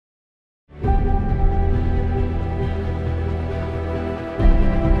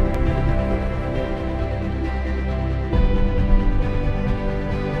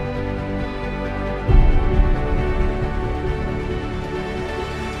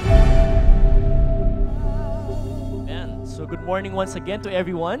good morning once again to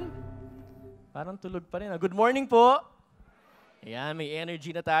everyone. Parang tulog pa rin. Good morning po. Ayan, may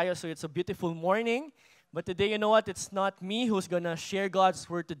energy na tayo, so it's a beautiful morning. But today, you know what? It's not me who's gonna share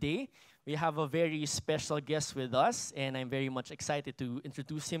God's word today. We have a very special guest with us, and I'm very much excited to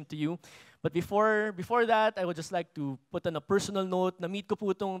introduce him to you. But before that, I would just like to put on a personal note. Na-meet ko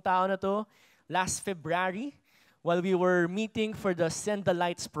po itong tao na to last February while we were meeting for the Send the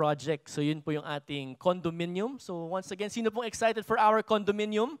Lights project. So yun po yung ating condominium. So once again, sino pong excited for our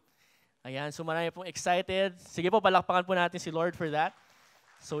condominium? Ayan, so marami pong excited. Sige po, palakpakan po natin si Lord for that.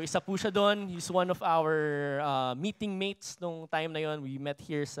 So isa po siya doon. He's one of our meeting mates nung time na yon. We met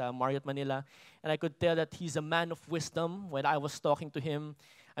here sa Marriott Manila. And I could tell that he's a man of wisdom. When I was talking to him,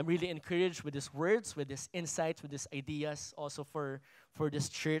 I'm really encouraged with his words, with his insights, with his ideas, also for this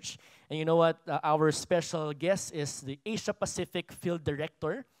church. And you know what? Our special guest is the Asia Pacific Field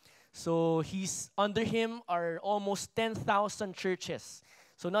Director. So he's under him are almost 10,000 churches.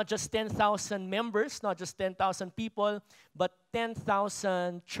 So not just 10,000 members, not just 10,000 people, but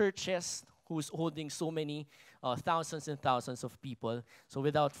 10,000 churches who's holding so many thousands and thousands of people. So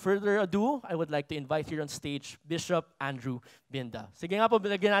without further ado, I would like to invite here on stage Bishop Andrew Binda. Sige nga po,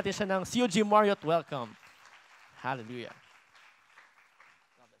 bilagyan natin siya ng COG Marriott welcome. Hallelujah.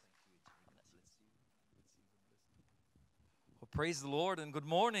 Well, praise the Lord and good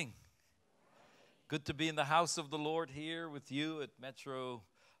morning. Good to be in the house of the Lord here with you at Metro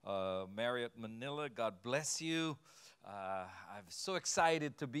Marriott Manila. God bless you. I'm so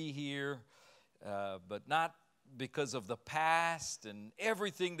excited to be here, but not because of the past and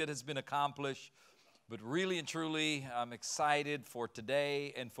everything that has been accomplished, but really and truly I'm excited for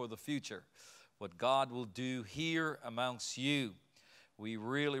today and for the future, what God will do here amongst you. We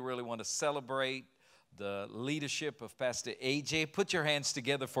really want to celebrate the leadership of Pastor AJ. Put your hands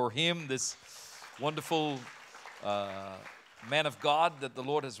together for him, this wonderful man of God that the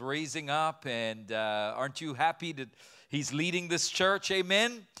Lord is raising up. And aren't you happy that he's leading this church?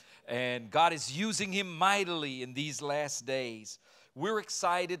 Amen. And God is using him mightily in these last days. We're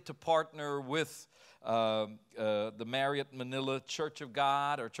excited to partner with the Marriott Manila Church of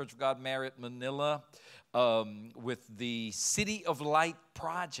God, or Church of God Marriott Manila, with the City of Light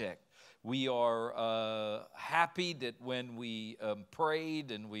project. We are happy that when we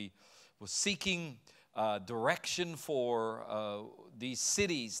prayed and we were seeking direction for these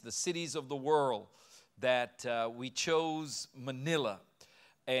cities, the cities of the world, that we chose Manila.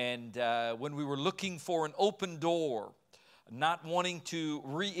 And when we were looking for an open door, not wanting to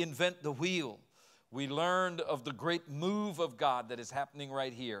reinvent the wheel, we learned of the great move of God that is happening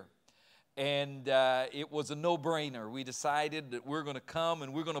right here. And it was a no-brainer. We decided that we're going to come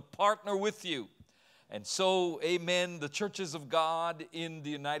and we're going to partner with you. And so, amen, the churches of God in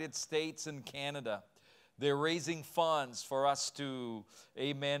the United States and Canada, they're raising funds for us to,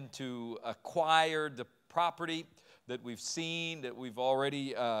 amen, to acquire the property that we've seen, that we've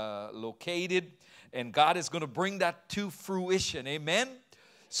already located. And God is going to bring that to fruition, amen.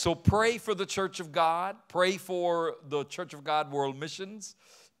 So pray for the Church of God. Pray for the Church of God World Missions.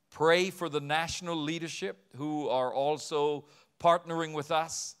 Pray for the national leadership who are also partnering with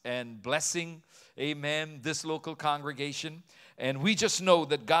us and blessing, amen, this local congregation. And we just know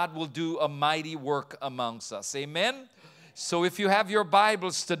that God will do a mighty work amongst us. Amen? So if you have your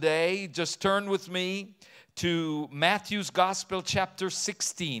Bibles today, just turn with me to Matthew's Gospel, chapter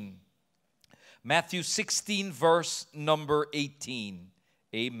 16. Matthew 16, verse number 18.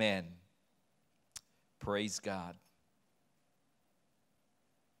 Amen. Praise God.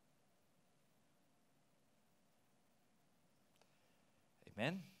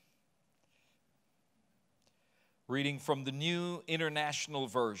 Amen. Reading from the New International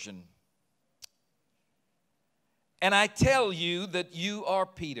Version. And I tell you that you are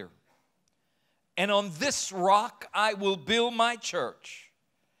Peter, and on this rock I will build my church,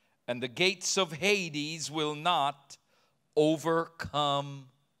 and the gates of Hades will not overcome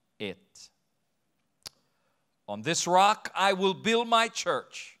it. On this rock I will build my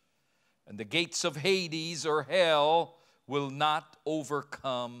church, and the gates of Hades or hell will not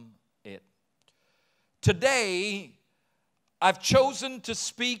overcome it. Today, I've chosen to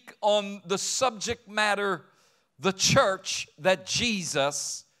speak on the subject matter, the church that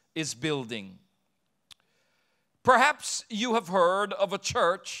Jesus is building. Perhaps you have heard of a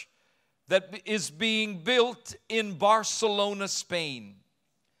church that is being built in Barcelona, Spain.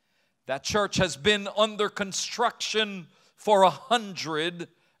 That church has been under construction for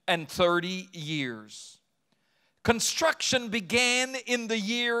 130 years. Construction began in the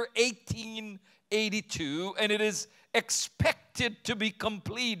year 1882, and it is expected to be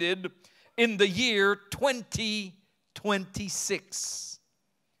completed in the year 20 26.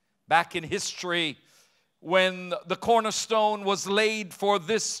 Back in history, when the cornerstone was laid for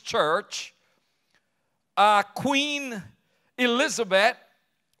this church, Queen Elizabeth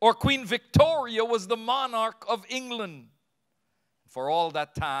or Queen Victoria was the monarch of England. For all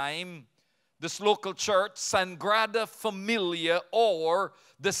that time, this local church, Sagrada Familia, or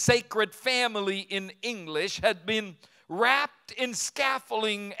the Sacred Family in English, had been wrapped in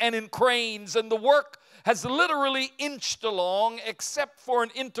scaffolding and in cranes, and the work has literally inched along, except for an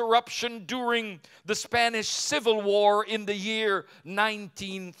interruption during the Spanish Civil War in the year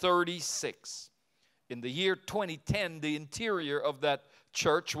 1936. In the year 2010, the interior of that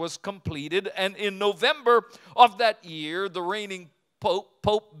church was completed, and in November of that year, the reigning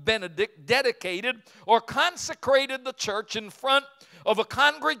Pope Benedict dedicated or consecrated the church in front of a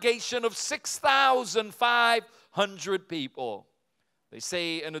congregation of 6,500 people. They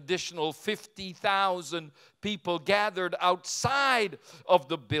say an additional 50,000 people gathered outside of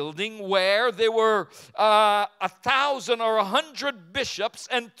the building, where there were 1,000 or 100 bishops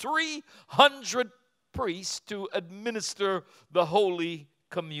and 300 priests to administer the Holy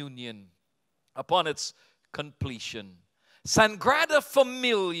Communion. Upon its completion, Sagrada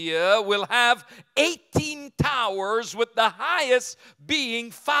Familia will have 18 towers, with the highest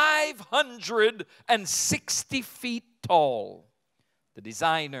being 560 feet tall. The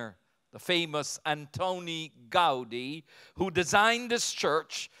designer, the famous Antoni Gaudi, who designed this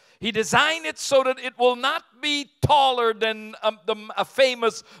church, he designed it so that it will not be taller than a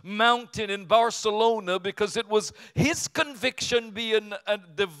famous mountain in Barcelona, because it was his conviction, being a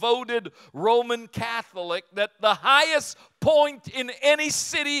devoted Roman Catholic, that the highest point in any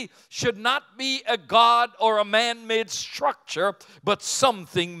city should not be a God or a man-made structure, but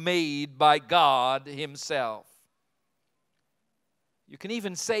something made by God himself. You can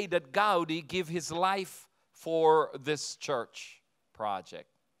even say that Gaudi gave his life for this church project.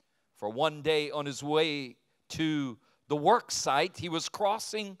 For one day on his way to the work site, he was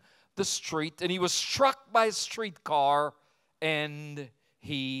crossing the street and he was struck by a streetcar and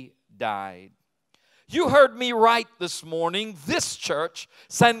he died. You heard me right this morning. This church,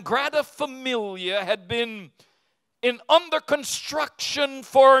 Sagrada Familia, had been under construction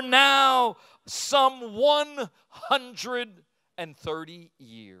for now some 130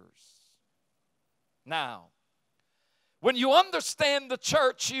 years. Now, when you understand the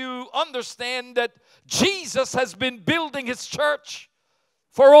church, you understand that Jesus has been building his church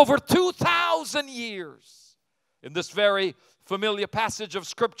for over 2,000 years. In this very familiar passage of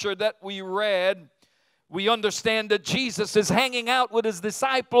Scripture that we read, we understand that Jesus is hanging out with his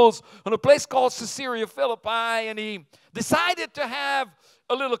disciples in a place called Caesarea Philippi, and he decided to have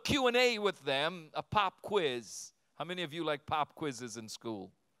a little Q&A with them, a pop quiz. How many of you like pop quizzes in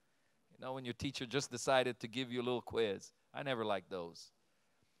school? You know, when your teacher just decided to give you a little quiz. I never liked those.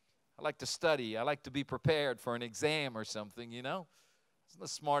 I like to study. I like to be prepared for an exam or something, you know. I'm the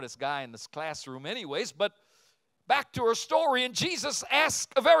smartest guy in this classroom anyways, but back to our story, and Jesus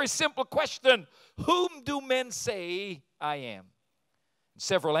asked a very simple question: whom do men say I am?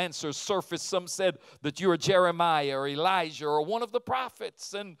 Several answers surfaced. Some said that you are Jeremiah or Elijah or one of the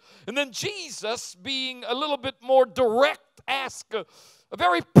prophets. And then Jesus, being a little bit more direct, asked a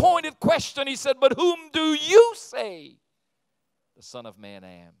very pointed question. He said, but whom do you say the Son of Man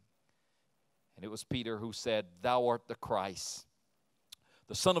am? And it was Peter who said, thou art the Christ,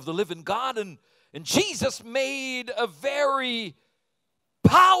 the Son of the living God. And Jesus made a very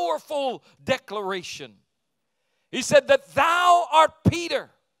powerful declaration. He said that thou art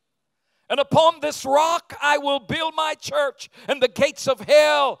Peter, and upon this rock I will build my church, and the gates of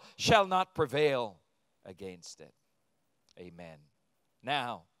hell shall not prevail against it. Amen.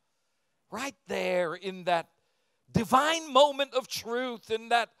 Now, right there in that divine moment of truth, in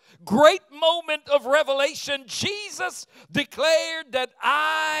that great moment of revelation, Jesus declared that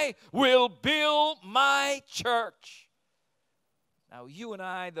I will build my church. Now, you and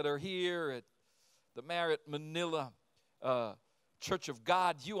I that are here at the Marriott Manila Church of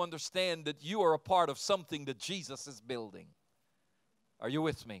God, you understand that you are a part of something that Jesus is building. Are you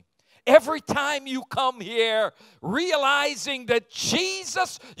with me? Every time you come here, realizing that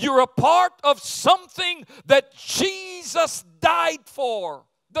Jesus, you're a part of something that Jesus died for,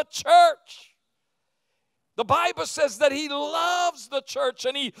 the church. The Bible says that he loves the church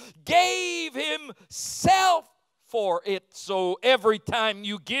and he gave himself for it. So every time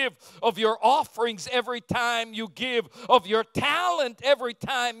you give of your offerings, every time you give of your talent, every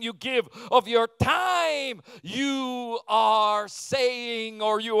time you give of your time, you are saying,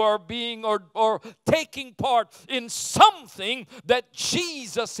 or you are being, or taking part in something that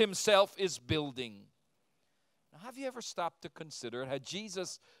Jesus himself is building. Have you ever stopped to consider, had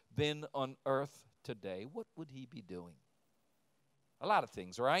Jesus been on earth today, what would he be doing? A lot of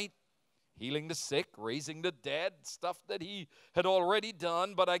things, right? Healing the sick, raising the dead, stuff that he had already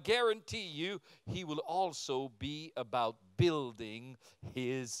done. But I guarantee you, he will also be about building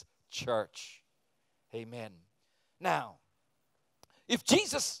his church. Amen. Now, if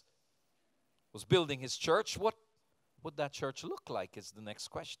Jesus was building his church, what would that church look like is the next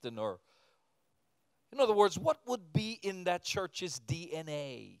question. Or, in other words, what would be in that church's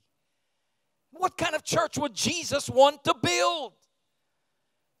DNA? What kind of church would Jesus want to build?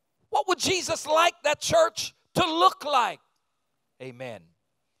 What would Jesus like that church to look like? Amen.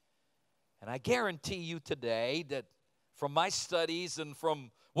 And I guarantee you today that from my studies and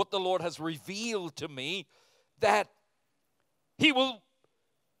from what the Lord has revealed to me, that he will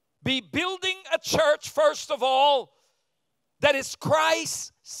be building a church, first of all, that is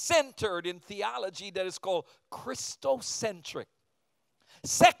Christ-centered. In theology, that is called Christocentric.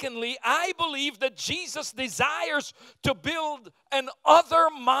 Secondly, I believe that Jesus desires to build an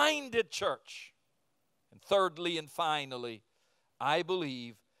other-minded church. And thirdly and finally, I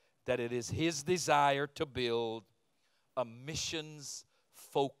believe that it is his desire to build a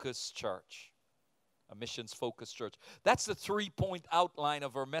missions-focused church. A missions-focused church. That's the three-point outline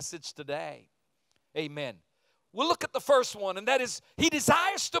of our message today. Amen. We'll look at the first one, and that is he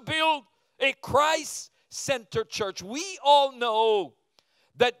desires to build a Christ-centered church. We all know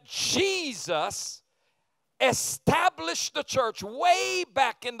that Jesus established the church way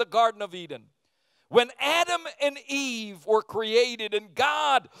back in the Garden of Eden. When Adam and Eve were created and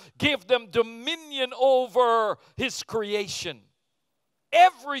God gave them dominion over his creation.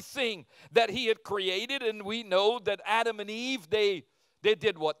 Everything that he had created, and we know that Adam and Eve, they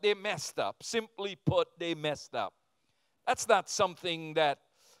did what? They messed up. Simply put, they messed up. That's not something that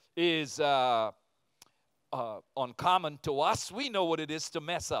is uncommon to us. We know what it is to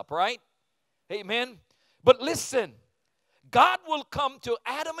mess up, right? Amen. But listen, God will come to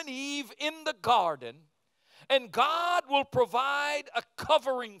Adam and Eve in the garden, and God will provide a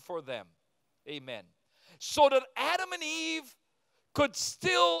covering for them. Amen. So that Adam and Eve could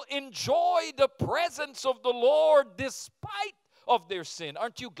still enjoy the presence of the Lord despite of their sin.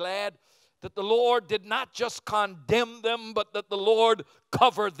 Aren't you glad that the Lord did not just condemn them, but that the Lord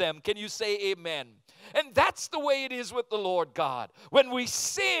covered them? Can you say amen? And that's the way it is with the Lord God. When we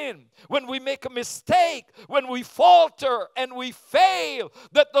sin, when we make a mistake, when we falter and we fail,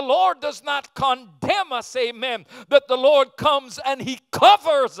 that the Lord does not condemn us, amen. That the Lord comes and he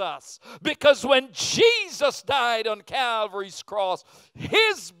covers us. Because when Jesus died on Calvary's cross,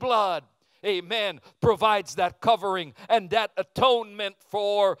 his blood, amen, provides that covering and that atonement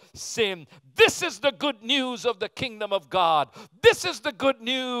for sin. This is the good news of the kingdom of God. This is the good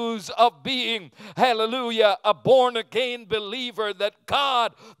news of being, hallelujah, a born-again believer, that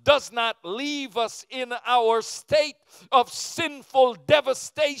God does not leave us in our state of sinful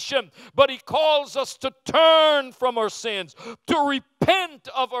devastation, but he calls us to turn from our sins, to repent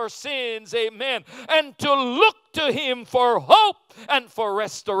of our sins, amen, and to look to him for hope and for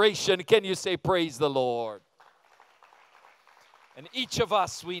restoration. Can you say praise the Lord? And each of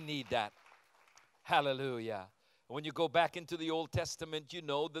us, we need that. Hallelujah. When you go back into the Old Testament, you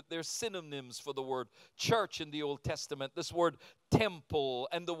know that there's synonyms for the word church in the Old Testament. This word temple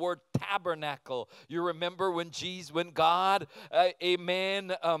and the word tabernacle. You remember when God,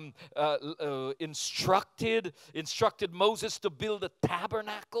 instructed Moses to build a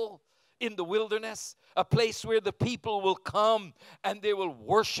tabernacle in the wilderness, a place where the people will come and they will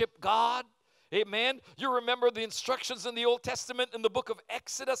worship God. Amen. You remember the instructions in the Old Testament in the book of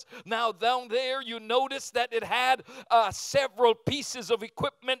Exodus. Now down there you notice that it had several pieces of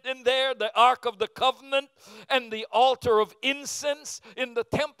equipment in there. The Ark of the Covenant and the altar of incense in the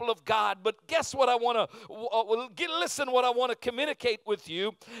temple of God. But guess what I want to, listen what I want to communicate with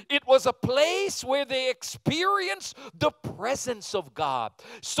you. It was a place where they experienced the presence of God.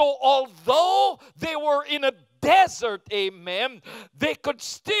 So although they were in a desert, amen, they could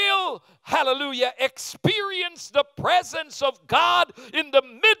still, hallelujah, experience the presence of God in the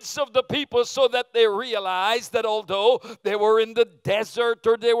midst of the people, so that they realized that although they were in the desert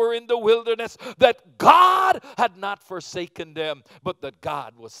or they were in the wilderness, that God had not forsaken them, but that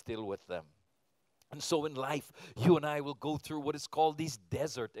God was still with them. And so in life, you and I will go through what is called these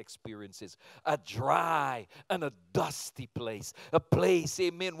desert experiences. A dry and a dusty place. A place,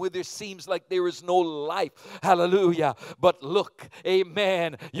 amen, where there seems like there is no life. Hallelujah. But look,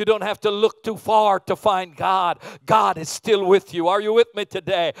 amen, you don't have to look too far to find God. God is still with you. Are you with me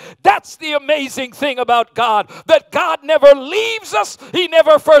today? That's the amazing thing about God, that God never leaves us. He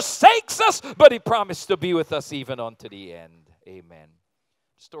never forsakes us, but He promised to be with us even unto the end. Amen.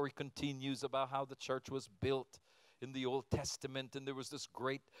 Story continues about how the church was built in the Old Testament, and there was this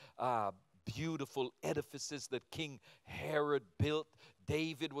great beautiful edifices that King Herod built.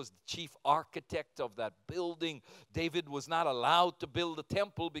 David was the chief architect of that building. David was not allowed to build a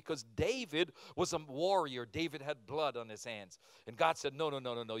temple because David was a warrior. David had blood on his hands. And God said, no,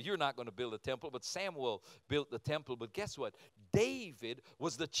 you're not going to build a temple. But Samuel built the temple. But guess what? David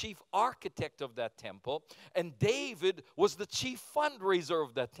was the chief architect of that temple. And David was the chief fundraiser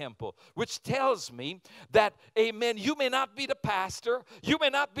of that temple. Which tells me that, amen, you may not be the pastor. You may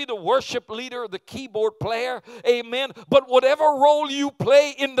not be the worship leader or the keyboard player. Amen. But whatever role you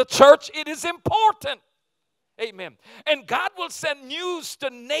play in the church, it is important. Amen. And God will send news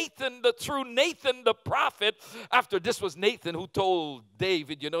to Nathan, through Nathan the prophet. After this was Nathan who told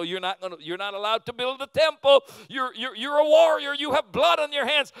David, you're not allowed to build a temple. You're a warrior. You have blood on your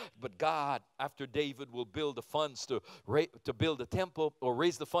hands. But God, after David will build the funds to build a temple, or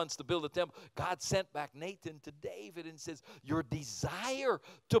raise the funds to build a temple, God sent back Nathan to David and says, your desire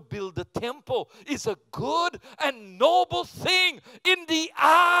to build a temple is a good and noble thing in the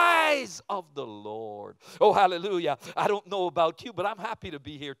eyes of the Lord. Oh, hallelujah. I don't know about you, but I'm happy to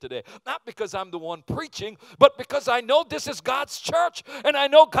be here today. Not because I'm the one preaching, but because I know this is God's church, and I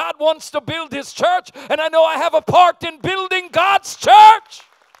know God wants to build His church, and I know I have a part in building God's church.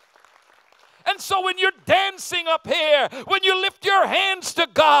 And so when you're dancing up here, when you lift your hands to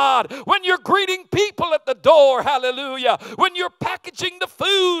God, when you're greeting people at the door, hallelujah, when you're packaging the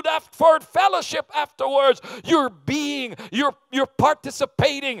food for fellowship afterwards, you're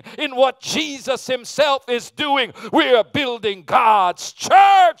participating in what Jesus Himself is doing. We are building God's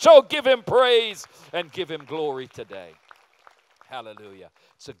church. Oh, give Him praise and give Him glory today. Hallelujah.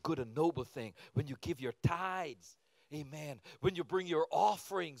 It's a good and noble thing when you give your tithes. Amen. When you bring your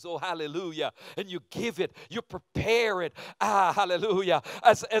offerings, oh hallelujah, and you give it, you prepare it, hallelujah,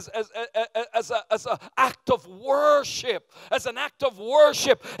 as an act of worship,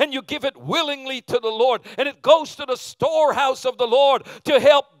 and you give it willingly to the Lord, and it goes to the storehouse of the Lord to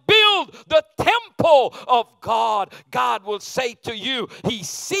help build the temple of God. God will say to you, He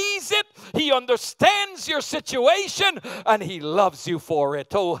sees it, He understands your situation, and He loves you for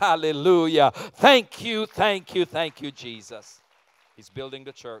it. Oh, hallelujah. Thank you, Jesus. He's building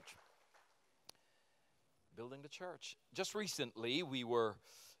the church. Building the church. Just recently, we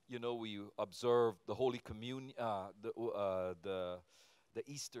observed the Holy Communion, the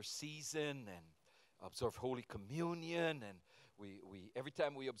Easter season, and observed Holy Communion, and we every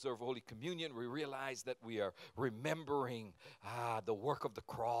time we observe Holy Communion, we realize that we are remembering the work of the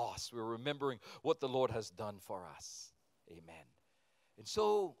cross. We're remembering what the Lord has done for us. Amen. And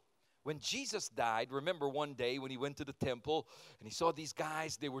so when Jesus died, remember one day when He went to the temple and He saw these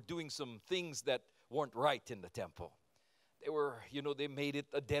guys, they were doing some things that weren't right in the temple. They made it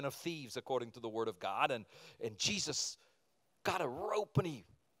a den of thieves according to the Word of God. And Jesus got a rope and He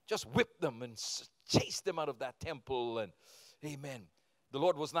just whipped them and chased them out of that temple. And amen. The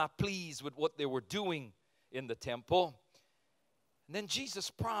Lord was not pleased with what they were doing in the temple. And then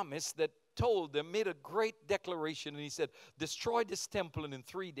Jesus told them, made a great declaration, and He said, destroy this temple, and in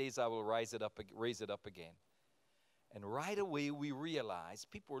 3 days I will raise it up again. And right away we realized,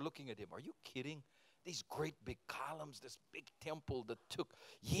 people were looking at Him, are you kidding? These great big columns, this big temple that took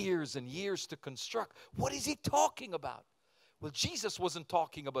years and years to construct. What is He talking about? Well, Jesus wasn't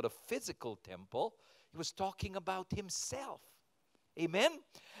talking about a physical temple. He was talking about Himself. Amen?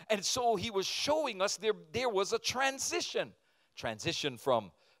 And so He was showing us there was a transition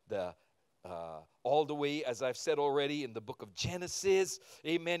from the all the way, as I've said already, in the book of Genesis,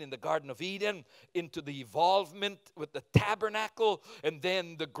 amen, in the Garden of Eden, into the evolvement with the tabernacle, and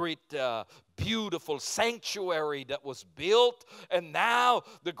then the great beautiful sanctuary that was built, and now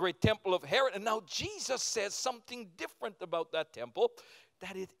the great temple of Herod. And now Jesus says something different about that temple,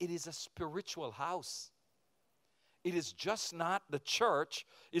 that it is a spiritual house. It is just not, the church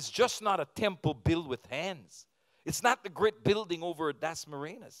is just not a temple built with hands. It's not the great building over at Das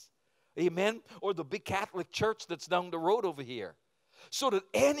Marinas. Amen? Or the big Catholic church that's down the road over here. So that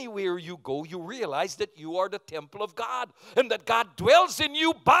anywhere you go, you realize that you are the temple of God, and that God dwells in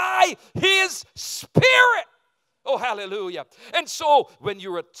you by His Spirit. Oh, hallelujah. And so when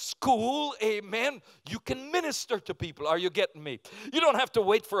you're at school, amen, you can minister to people. Are you getting me? You don't have to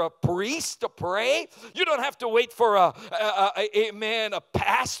wait for a priest to pray. You don't have to wait for a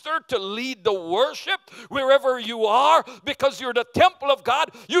pastor to lead the worship wherever you are, because you're the temple of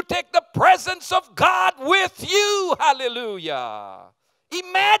God. You take the presence of God with you. Hallelujah.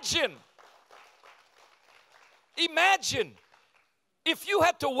 Imagine if you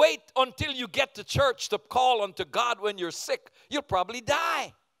had to wait until you get to church to call unto God when you're sick, you'll probably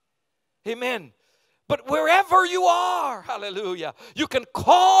die. Amen. But wherever you are, hallelujah, you can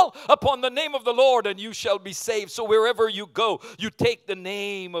call upon the name of the Lord and you shall be saved. So wherever you go, you take the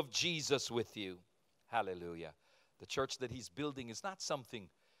name of Jesus with you. Hallelujah. The church that he's building is not something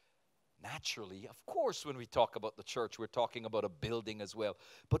naturally. Of course, when we talk about the church, we're talking about a building as well.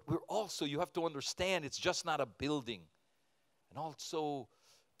 But we're also, you have to understand, it's just not a building. And also,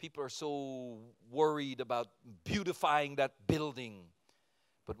 people are so worried about beautifying that building.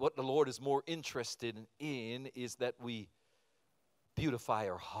 But what the Lord is more interested in is that we beautify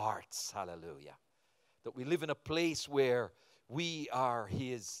our hearts. Hallelujah. That we live in a place where we are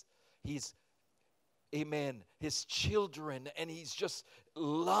His amen, His children, and He's just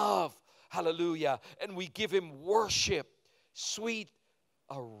love. Hallelujah. And we give Him worship, sweet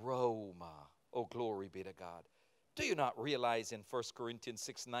aroma. Oh, glory be to God. Do you not realize in 1 Corinthians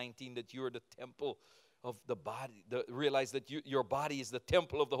 6:19 that you're the temple of the body? Realize that your body is the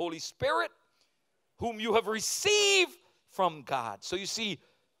temple of the Holy Spirit, whom you have received from God. So you see,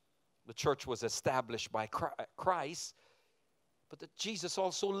 the church was established by Christ, but that Jesus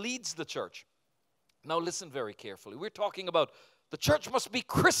also leads the church. Now listen very carefully. We're talking about the church must be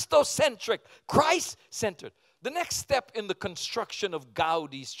Christocentric, Christ-centered. The next step in the construction of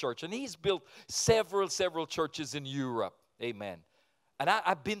Gaudi's church, and he's built several churches in Europe. Amen. And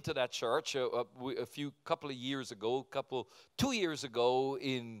I've been to that church couple of years ago, 2 years ago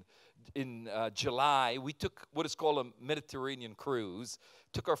in July. We took what is called a Mediterranean cruise.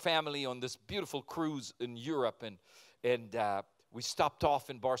 Took our family on this beautiful cruise in Europe, and we stopped off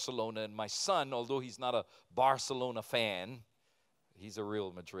in Barcelona. And my son, although he's not a Barcelona fan, he's a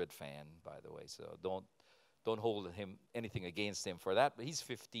Real Madrid fan, by the way. So don't hold him anything against him for that. But he's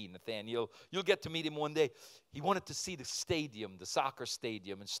 15, Nathaniel. You'll get to meet him one day. He wanted to see the stadium, the soccer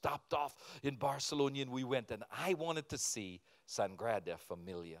stadium, and stopped off in Barcelona, and we went. And I wanted to see Sagrada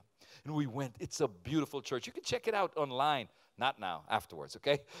Familia. And we went. It's a beautiful church. You can check it out online. Not now, afterwards,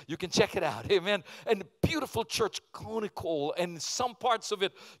 okay? You can check it out, amen? And beautiful church, conical, and some parts of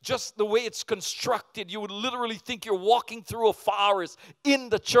it, just the way it's constructed, you would literally think you're walking through a forest in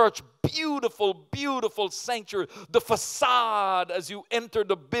the church. Beautiful, beautiful sanctuary. The facade as you enter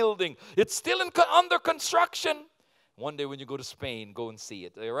the building, it's still under construction. One day when you go to Spain, go and see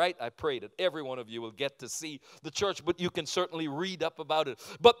it, all right? I pray that every one of you will get to see the church, but you can certainly read up about it.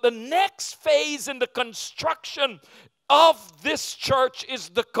 But the next phase in the construction of this church is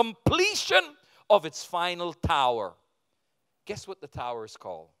the completion of its final tower. Guess what the tower is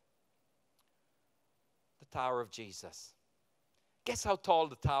called? The Tower of Jesus. Guess how tall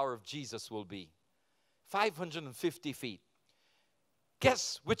the Tower of Jesus will be? 550 feet.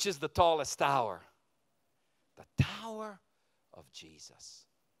 Guess which is the tallest tower? The Tower of Jesus.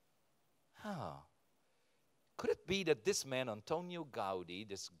 Could it be that this man, Antonio Gaudi,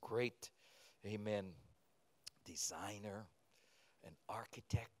 this great, amen, designer and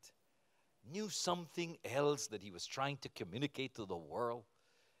architect, knew something else that he was trying to communicate to the world?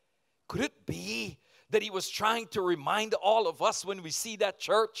 Could it be that he was trying to remind all of us when we see that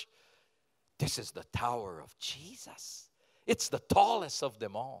church, this is the Tower of Jesus. It's the tallest of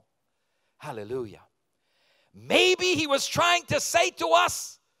them all. Hallelujah. Maybe he was trying to say to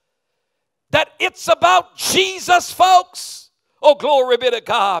us that it's about Jesus, folks. Oh, glory be to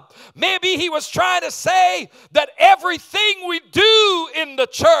God. Maybe he was trying to say that everything we do in the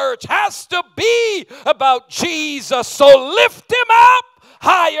church has to be about Jesus. So lift him up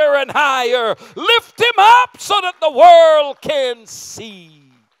higher and higher. Lift him up so that the world can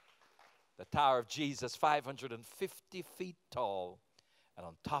see. The Tower of Jesus, 550 feet tall. And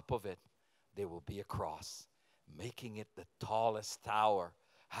on top of it, there will be a cross, making it the tallest tower.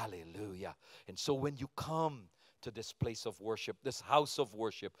 Hallelujah. And so when you come to this place of worship, this house of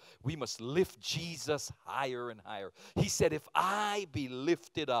worship, we must lift Jesus higher and higher. He said, if I be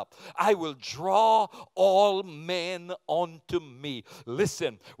lifted up, I will draw all men unto me.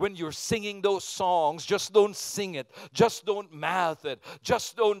 Listen, when you're singing those songs, just don't sing it. Just don't mouth it.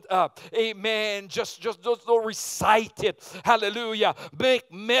 Just don't, amen, just don't recite it. Hallelujah.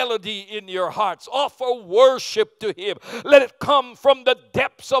 Make melody in your hearts. Offer worship to Him. Let it come from the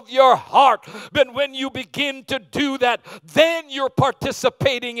depths of your heart. But when you begin to do that, then you're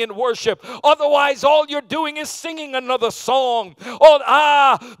participating in worship. Otherwise, all you're doing is singing another song.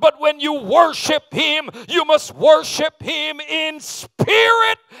 But when you worship Him, you must worship Him in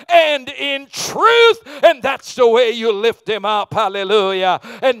spirit and in truth. And that's the way you lift Him up. Hallelujah.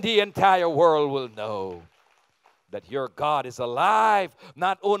 And the entire world will know that your God is alive,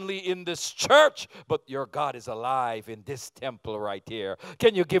 not only in this church, but your God is alive in this temple right here.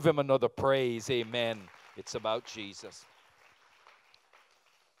 Can you give Him another praise? Amen. It's about Jesus.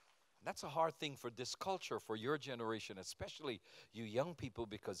 That's a hard thing for this culture, for your generation, especially you young people,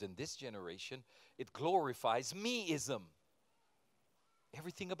 because in this generation, it glorifies meism.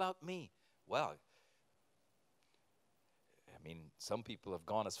 Everything about me. Well, I mean, some people have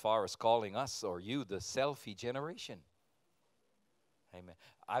gone as far as calling us or you the selfie generation. Amen.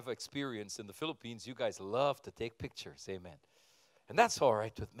 I've experienced in the Philippines, you guys love to take pictures. Amen. And that's all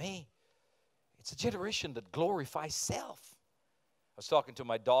right with me. It's a generation that glorifies self. I was talking to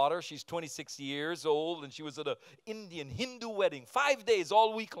my daughter. She's 26 years old, and she was at an Indian Hindu wedding, 5 days,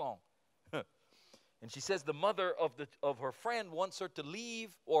 all week long. And she says the mother of her friend wants her to leave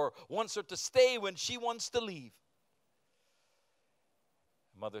or wants her to stay when she wants to leave.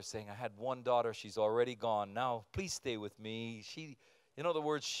 Mother's saying, I had one daughter, she's already gone. Now, please stay with me. In other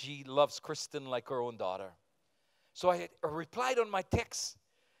words, she loves Kristen like her own daughter. So I replied on my text,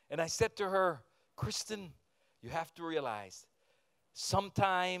 and I said to her, Kristen, you have to realize,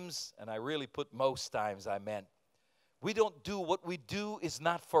 sometimes, and I really put most times I meant, we don't do what we do is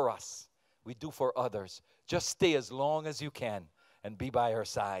not for us. We do for others. Just stay as long as you can and be by her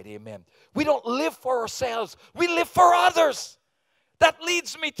side. Amen. We don't live for ourselves. We live for others. That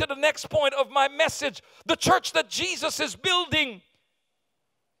leads me to the next point of my message. The church that Jesus is building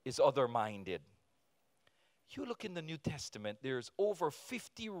is other-minded. You look in the New Testament, there's over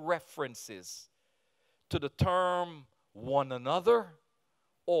 50 references to the term one another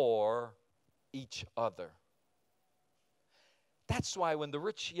or each other. That's why when the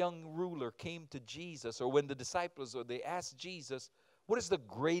rich young ruler came to Jesus, or when the disciples, or they asked Jesus, what is the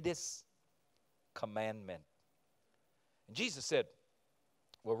greatest commandment? And Jesus said,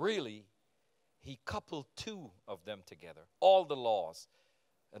 well, really, He coupled two of them together. All the laws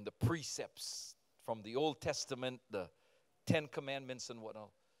and the precepts from the Old Testament, the 10 Commandments and whatnot.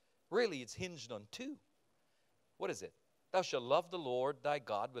 Really, it's hinged on two. What is it? Thou shalt love the Lord thy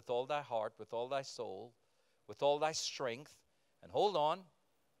God with all thy heart, with all thy soul, with all thy strength. And hold on.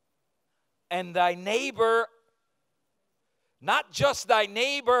 And thy neighbor, not just thy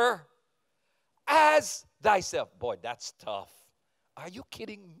neighbor, as thyself. Boy, that's tough. Are you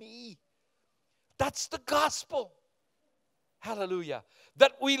kidding me? That's the gospel. Hallelujah.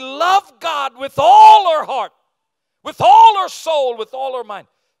 That we love God with all our heart, with all our soul, with all our mind.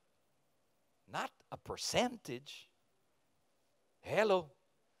 Not a percentage. Hello.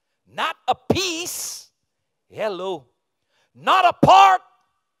 Not a piece. Hello. Not a part,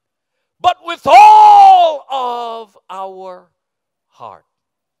 but with all of our heart.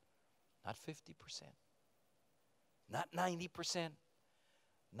 Not 50%. Not 90%.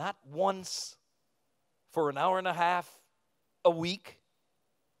 Not once for an hour and a half a week,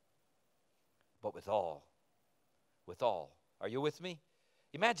 but with all. With all. Are you with me?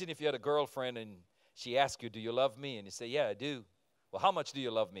 Imagine if you had a girlfriend and she asked you, do you love me? And you say, yeah, I do. Well, how much do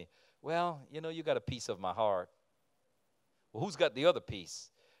you love me? Well, you got a piece of my heart. Well, who's got the other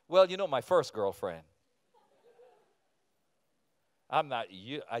piece? Well, my first girlfriend.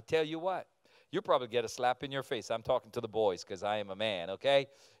 I tell you what. You'll probably get a slap in your face. I'm talking to the boys because I am a man, okay?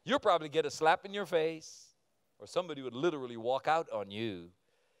 You'll probably get a slap in your face, or somebody would literally walk out on you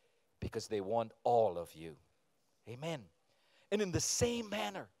because they want all of you. Amen. And in the same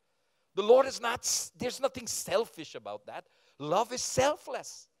manner, the Lord is not, there's nothing selfish about that. Love is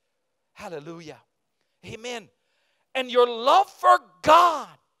selfless. Hallelujah. Amen. And your love for God.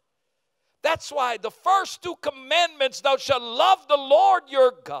 That's why the first two commandments, thou shalt love the Lord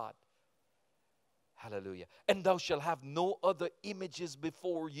your God. Hallelujah. And thou shalt have no other images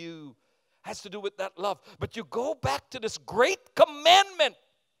before you. Has to do with that love. But you go back to this great commandment.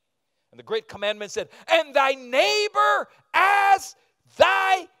 And the great commandment said, and thy neighbor as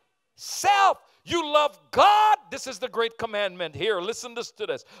thyself. You love God. This is the great commandment. Here, listen to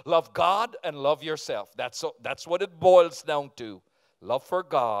this. Love God and love yourself. That's what it boils down to. Love for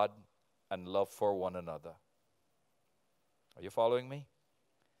God and love for one another. Are you following me?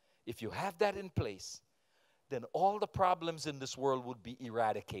 If you have that in place, then all the problems in this world would be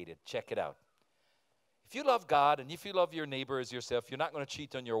eradicated. Check it out. If you love God and if you love your neighbor as yourself, you're not going to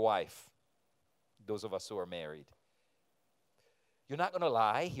cheat on your wife. Those of us who are married. You're not going to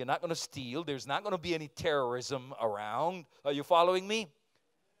lie. You're not going to steal. There's not going to be any terrorism around. Are you following me?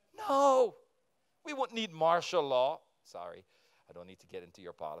 No. We won't need martial law. Sorry, I don't need to get into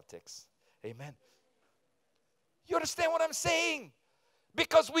your politics. Amen. You understand what I'm saying?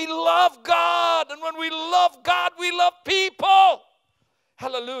 Because we love God. And when we love God, we love people.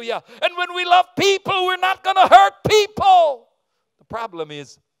 Hallelujah. And when we love people, we're not going to hurt people. The problem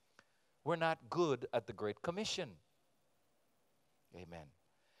is, we're not good at the Great Commission. Amen.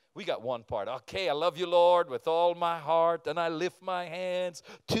 We got one part. Okay, I love you, Lord, with all my heart, and I lift my hands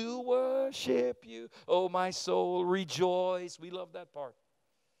to worship you. Oh, my soul, rejoice. We love that part.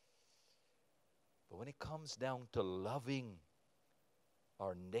 But when it comes down to loving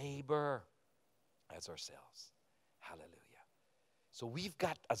our neighbor as ourselves, hallelujah. So we've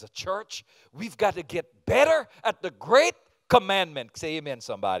got, as a church, we've got to get better at the Great Commandment. Say amen,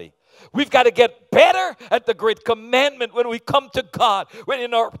 somebody. We've got to get better at the Great Commandment when we come to God. When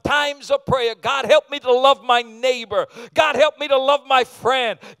in our times of prayer, God help me to love my neighbor. God help me to love my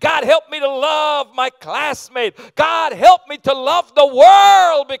friend. God help me to love my classmate. God help me to love the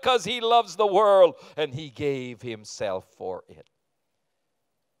world because He loves the world and He gave Himself for it.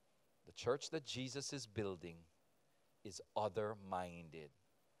 The church that Jesus is building is other-minded.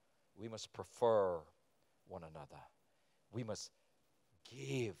 We must prefer one another. We must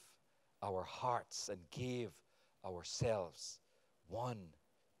give our hearts and give ourselves one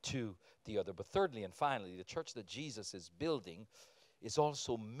to the other. But thirdly and finally, the church that Jesus is building is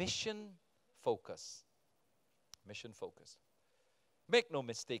also mission-focused. Mission-focused. Make no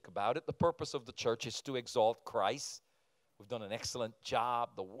mistake about it, the purpose of the church is to exalt Christ. We've done an excellent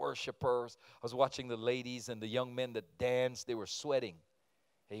job. The worshipers. I was watching the ladies and the young men that danced. They were sweating.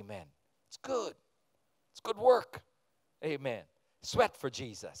 Amen. It's good. It's good work. Amen. Sweat for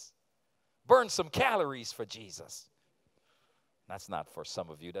Jesus. Burn some calories for Jesus. That's not for some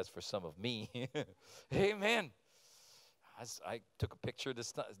of you. That's for some of me. Amen. I took a picture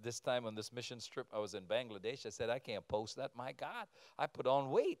this time on this mission trip. I was in Bangladesh. I said, I can't post that. My God, I put on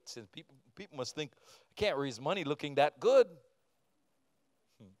weight. And people must think, I can't raise money looking that good.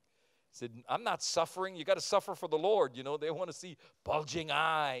 I said, I'm not suffering. You got to suffer for the Lord. You know, they want to see bulging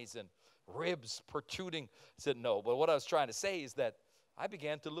eyes and ribs protruding. I said, no. But what I was trying to say is that I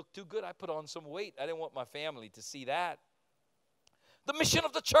began to look too good. I put on some weight. I didn't want my family to see that. The mission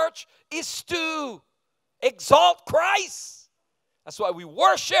of the church is to exalt Christ. That's why we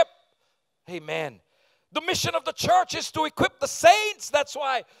worship. Amen. The mission of the church is to equip the saints. That's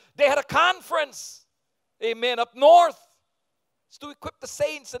why they had a conference. Amen. Up north. It's to equip the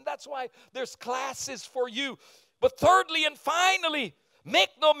saints, and that's why there's classes for you. But thirdly and finally, make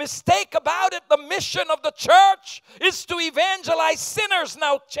no mistake about it, the mission of the church is to evangelize sinners.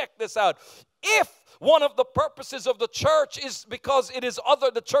 Now check this out. If one of the purposes of the church is because it is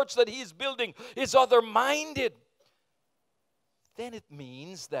the church that He is building is other-minded, then it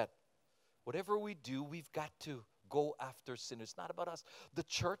means that whatever we do, we've got to go after sinners. It's not about us. The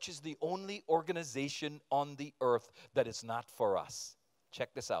church is the only organization on the earth that is not for us.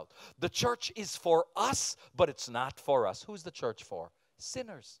 Check this out. The church is for us, but it's not for us. Who's the church for?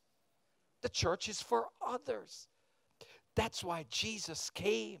 Sinners. The church is for others. That's why Jesus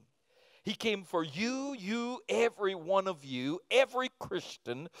came. He came for you, every one of you, every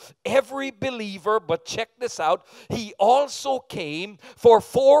Christian, every believer. But check this out. He also came for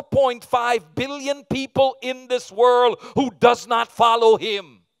 4.5 billion people in this world who does not follow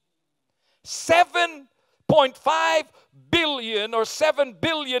Him. 7.5 billion or 7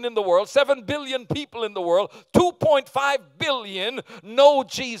 billion in the world, 7 billion people in the world, 2.5 billion know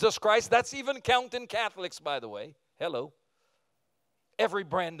Jesus Christ. That's even counting Catholics, by the way. Hello. Every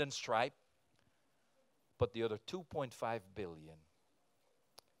brand and stripe. But the other 2.5 billion,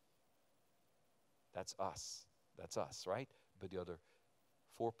 that's us. That's us, right? But the other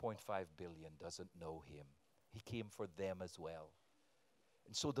 4.5 billion doesn't know Him. He came for them as well.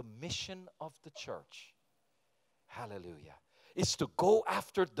 And so the mission of the church, hallelujah, is to go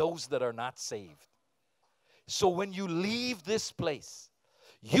after those that are not saved. So when you leave this place,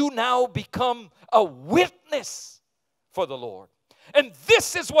 you now become a witness for the Lord. And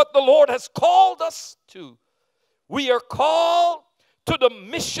this is what the Lord has called us to. We are called to the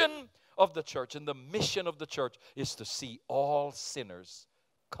mission of the church. And the mission of the church is to see all sinners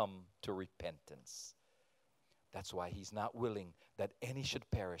come to repentance. That's why He's not willing that any should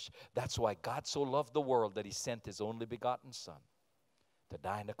perish. That's why God so loved the world that He sent His only begotten Son to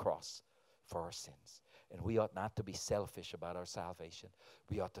die on the cross for our sins. And we ought not to be selfish about our salvation.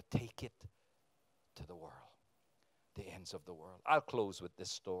 We ought to take it to the world. The ends of the world. I'll close with this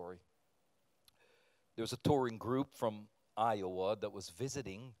story. There was a touring group from Iowa that was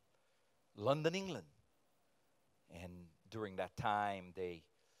visiting London, England. And during that time, they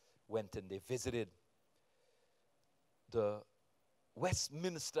went and they visited the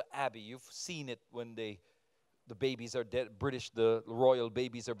Westminster Abbey. You've seen it when the babies are the royal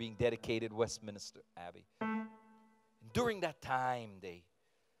babies are being dedicated, Westminster Abbey. And during that time, they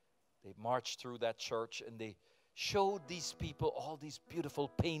marched through that church and they showed these people all these beautiful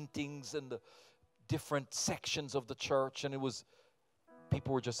paintings and the different sections of the church, and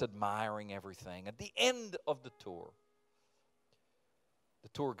people were just admiring everything. At the end of the tour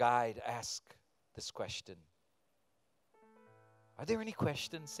guide asked this question. Are there any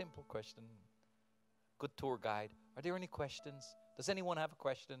questions? Simple question. Good tour guide. Are there any questions? Does anyone have a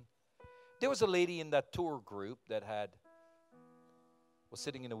question? There was a lady in that tour group that was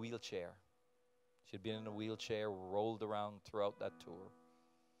sitting in a wheelchair. She'd been in a wheelchair, rolled around throughout that tour.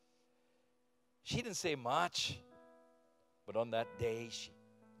 She didn't say much, but on that day, she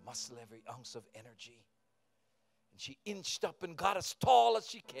muscled every ounce of energy. And she inched up and got as tall as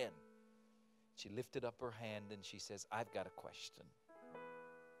she can. She lifted up her hand and she says, I've got a question.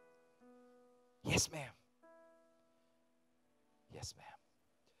 Yes, ma'am. Yes,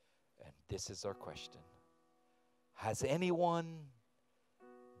 ma'am. And this is our question. Has anyone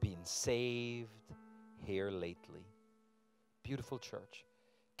been saved here lately? Beautiful church.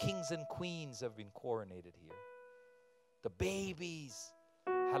 Kings and queens have been coronated here. The babies,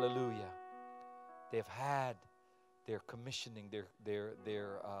 hallelujah, they've had their commissioning,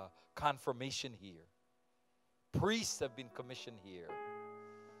 their confirmation here. Priests have been commissioned here.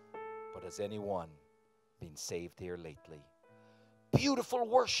 But has anyone been saved here lately? Beautiful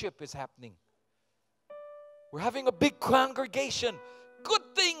worship is happening. We're having a big congregation. Good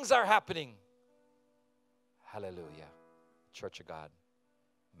things are happening. Hallelujah. Church of God,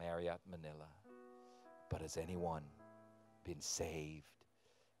 Marriott Manila. But has anyone been saved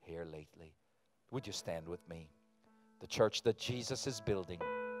here lately? Would you stand with me? The church that Jesus is building,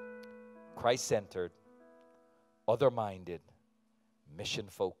 Christ-centered, other-minded,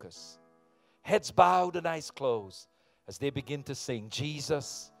 mission-focused. Heads bowed and eyes closed as they begin to sing,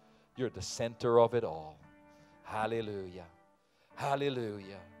 Jesus, you're the center of it all. Hallelujah.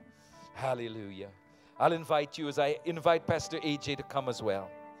 Hallelujah. Hallelujah. I'll invite you as I invite Pastor AJ to come as well.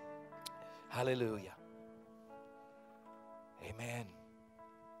 Hallelujah. Amen.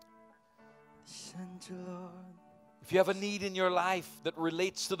 If you have a need in your life that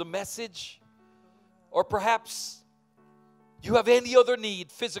relates to the message, or perhaps you have any other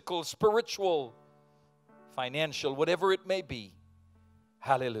need, physical, spiritual, financial, whatever it may be,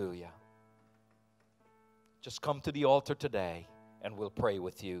 hallelujah. Just come to the altar today and we'll pray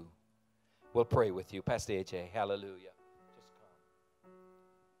with you. We'll pray with you. Pastor AJ, hallelujah. Just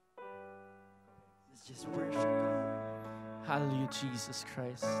come. Let's just worship. Hallelujah, Jesus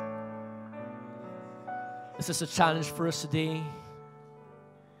Christ. This is a challenge for us today.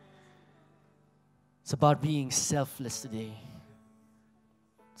 It's about being selfless today.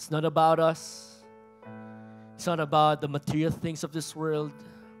 It's not about us. It's not about the material things of this world.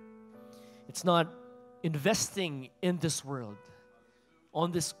 It's not investing in this world,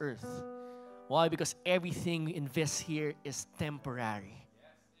 on this earth. Why? Because everything we invest here is temporary.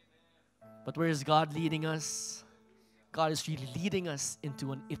 But where is God leading us? God is really leading us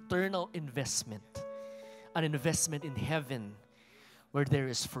into an eternal investment. An investment in heaven where there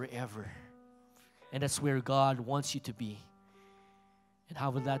is forever. And that's where God wants you to be. And how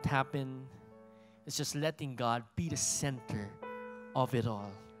will that happen? It's just letting God be the center of it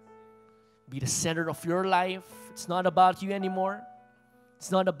all. Be the center of your life. It's not about you anymore.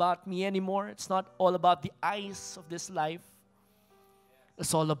 It's not about me anymore. It's not all about the eyes of this life.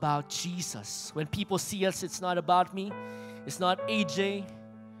 It's all about Jesus. When people see us, it's not about me. It's not AJ.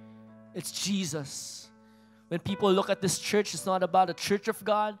 It's Jesus. When people look at this church, it's not about the church of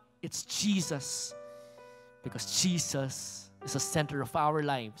God. It's Jesus. Because Jesus is the center of our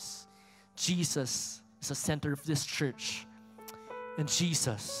lives. Jesus is the center of this church. And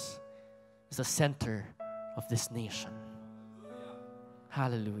Jesus is the center of this nation.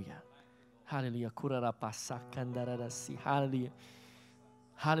 Hallelujah. Hallelujah. Hallelujah.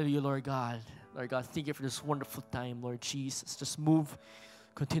 Hallelujah, Lord God. Lord God, thank you for this wonderful time, Lord Jesus. Just move,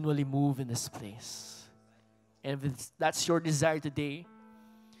 continually move in this place. And if that's your desire today,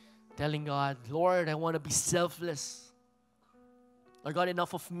 telling God, Lord, I want to be selfless. Lord God,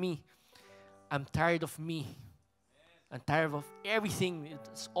 enough of me. I'm tired of me. I'm tired of everything.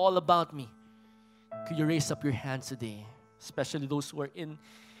 It's all about me. Could you raise up your hands today? Especially those who are in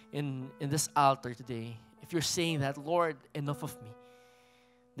this altar today. If you're saying that, Lord, enough of me.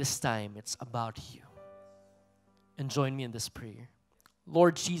 This time, it's about you. and join me in this prayer.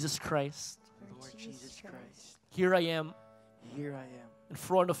 Lord Jesus Christ, Lord Jesus Christ, here I am here I am in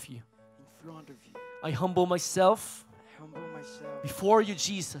front of you. in front of you. I humble myself I humble myself before you,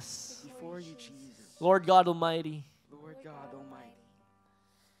 Jesus. before you, Jesus. Lord God Almighty, Lord God Almighty,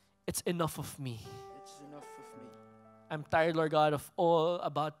 it's enough of me. it's enough of me. I'm tired, Lord God, of all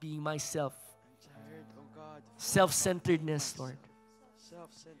about being myself. I'm tired, oh God, of Self-centeredness, Lord.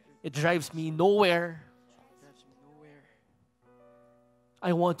 self-centered. It drives me nowhere. Drives me nowhere.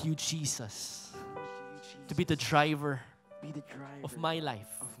 I want you, Jesus, I want you, Jesus, to be the driver be the driver of my life.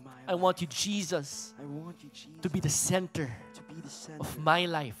 of my I life. want you, Jesus, I want you, Jesus, to be the center to be the center of my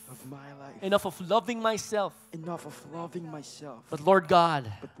life. of my life. Enough of loving myself. Enough of loving myself. But Lord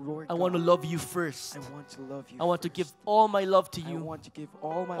God, But Lord I want to God, love you first. I want to love you. I want to first. give all my love to I you, want to give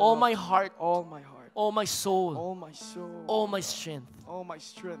all my all love my to you, heart, all my heart, all my soul, all my soul, all my strength. all my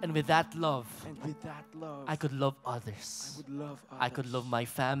strength. And with that love, And with that love, I could love I others. would love others. I could love my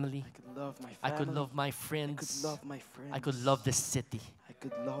family. I could love my family. I could love my I could friends. love my friends. I could love this city. I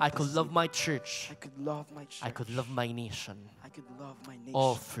could love I the could love city. my church. I could love my church. I could love my nation. I could love my nation.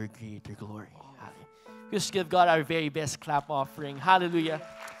 All for greater glory. All Hallelujah. Just give God our very best clap offering. Hallelujah.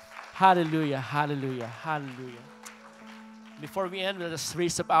 Hallelujah. Hallelujah. Hallelujah. Before we end, let us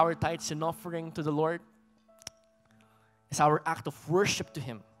raise up our tithes and offering to the Lord. It's our act of worship to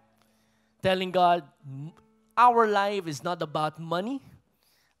Him. Telling God, our life is not about money.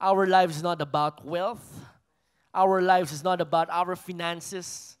 Our life is not about wealth. Our life is not about our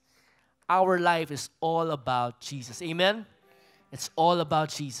finances. Our life is all about Jesus. Amen? It's all about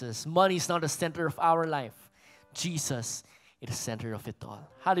Jesus. Money is not the center of our life. Jesus is the center of it all.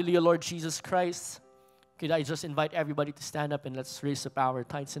 Hallelujah, Lord Jesus Christ. Could I just invite everybody to stand up and let's raise up our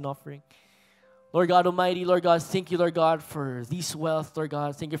tithes and offering. Lord God Almighty, Lord God, thank you, Lord God, for this wealth, Lord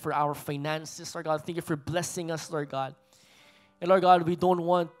God. Thank you for our finances, Lord God. Thank you for blessing us, Lord God. And Lord God, we don't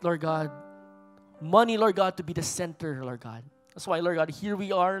want, Lord God, money, Lord God, to be the center, Lord God. That's why, Lord God, here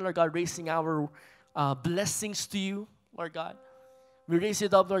we are, Lord God, raising our blessings to you, Lord God. We raise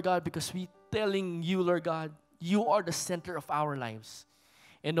it up, Lord God, because we telling you, Lord God, you are the center of our lives.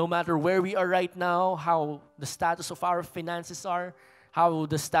 And no matter where we are right now, how the status of our finances are, how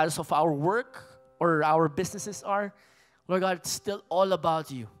the status of our work or our businesses are, Lord God, it's still all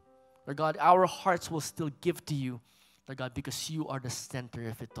about you. Lord God, our hearts will still give to you, Lord God, because you are the center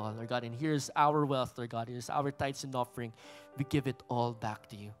of it all, Lord God. And here's our wealth, Lord God. Here's our tithes and offering. We give it all back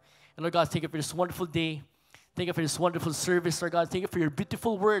to you. And Lord God, thank you for this wonderful day. Thank you for this wonderful service, Lord God. Thank you for your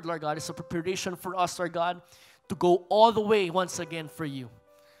beautiful word, Lord God. It's a preparation for us, Lord God, to go all the way once again for you.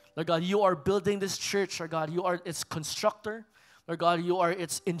 Lord God, you are building this church, Lord God. You are its constructor. Lord God, you are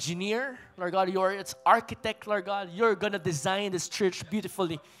its engineer. Lord God, you are its architect, Lord God. You're going to design this church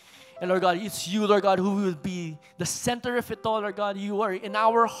beautifully. And Lord God, it's you, Lord God, who will be the center of it all, Lord God. You are in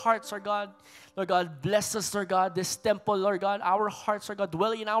our hearts, Lord God. Lord God, bless us, Lord God, this temple, Lord God. Our hearts, Lord God,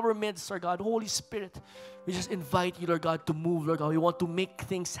 dwell in our midst, Lord God. Holy Spirit, we just invite you, Lord God, to move, Lord God. We want to make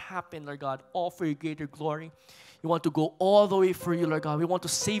things happen, Lord God, all for your greater glory. We want to go all the way for you, Lord God. We want to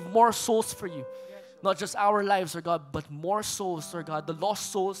save more souls for you. Not just our lives, Lord God, but more souls, Lord God. The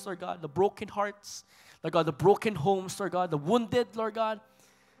lost souls, Lord God. The broken hearts, Lord God. The broken homes, Lord God. The wounded, Lord God.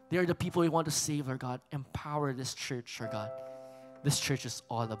 They are the people we want to save, Lord God. Empower this church, Lord God. This church is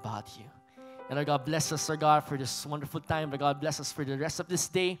all about you. And Lord God, bless us, Lord God, for this wonderful time. Lord God, bless us for the rest of this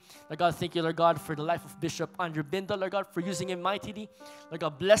day. Lord God, thank you, Lord God, for the life of Bishop Andrew Binda, Lord God, for using him mightily. Lord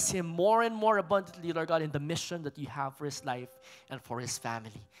God, bless him more and more abundantly, Lord God, in the mission that you have for his life and for his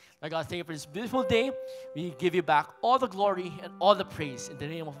family. Lord God, thank you for this beautiful day. We give you back all the glory and all the praise in the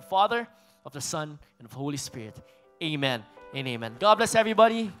name of the Father, of the Son, and of the Holy Spirit. Amen and amen. God bless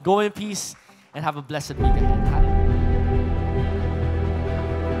everybody. Go in peace and have a blessed week ahead.